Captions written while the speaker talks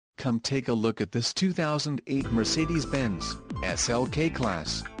Come take a look at this 2008 Mercedes-Benz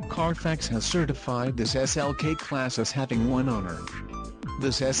SLK-Class. Carfax has certified this SLK-Class as having one owner.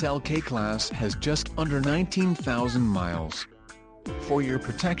 This SLK-Class has just under 19,000 miles. For your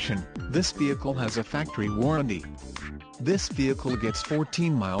protection, this vehicle has a factory warranty. This vehicle gets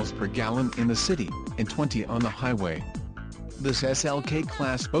 14 miles per gallon in the city, and 20 on the highway. This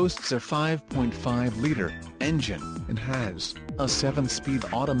SLK-Class boasts a 5.5-liter engine, and has a 7-speed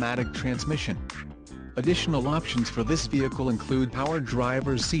automatic transmission. Additional options for this vehicle include power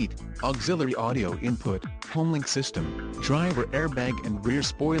driver's seat, auxiliary audio input, homelink system, driver airbag and rear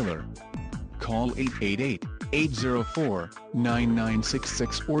spoiler. Call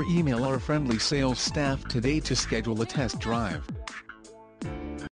 888-804-9966 or email our friendly sales staff today to schedule a test drive.